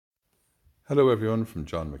Hello everyone from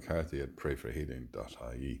John McCarthy at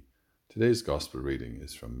prayforhealing.ie. Today's Gospel reading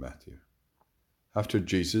is from Matthew. After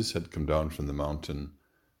Jesus had come down from the mountain,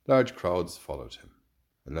 large crowds followed him.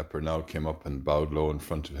 A leper now came up and bowed low in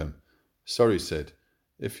front of him. Sorry, said,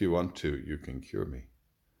 if you want to, you can cure me.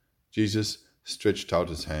 Jesus stretched out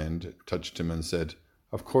his hand, touched him and said,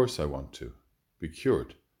 Of course I want to. Be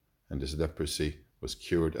cured. And his leprosy was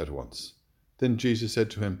cured at once. Then Jesus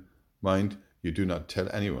said to him, Mind, you do not tell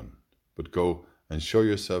anyone, but go and show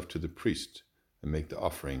yourself to the priest and make the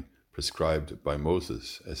offering prescribed by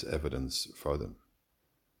Moses as evidence for them.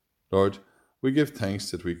 Lord, we give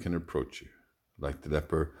thanks that we can approach you. Like the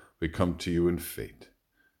leper, we come to you in faith.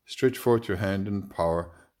 Stretch forth your hand and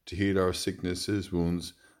power to heal our sicknesses,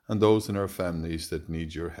 wounds, and those in our families that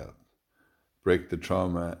need your help. Break the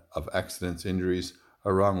trauma of accidents, injuries,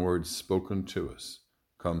 or wrong words spoken to us.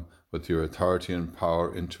 Come with your authority and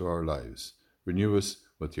power into our lives. Renew us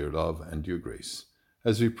with your love and your grace.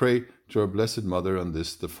 As we pray to our Blessed Mother on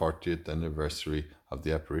this, the 40th anniversary of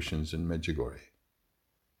the apparitions in Medjugorje.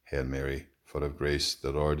 Hail Mary, full of grace,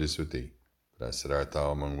 the Lord is with thee. Blessed art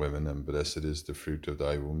thou among women, and blessed is the fruit of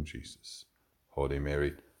thy womb, Jesus. Holy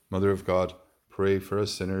Mary, Mother of God, pray for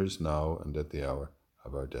us sinners now and at the hour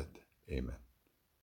of our death. Amen.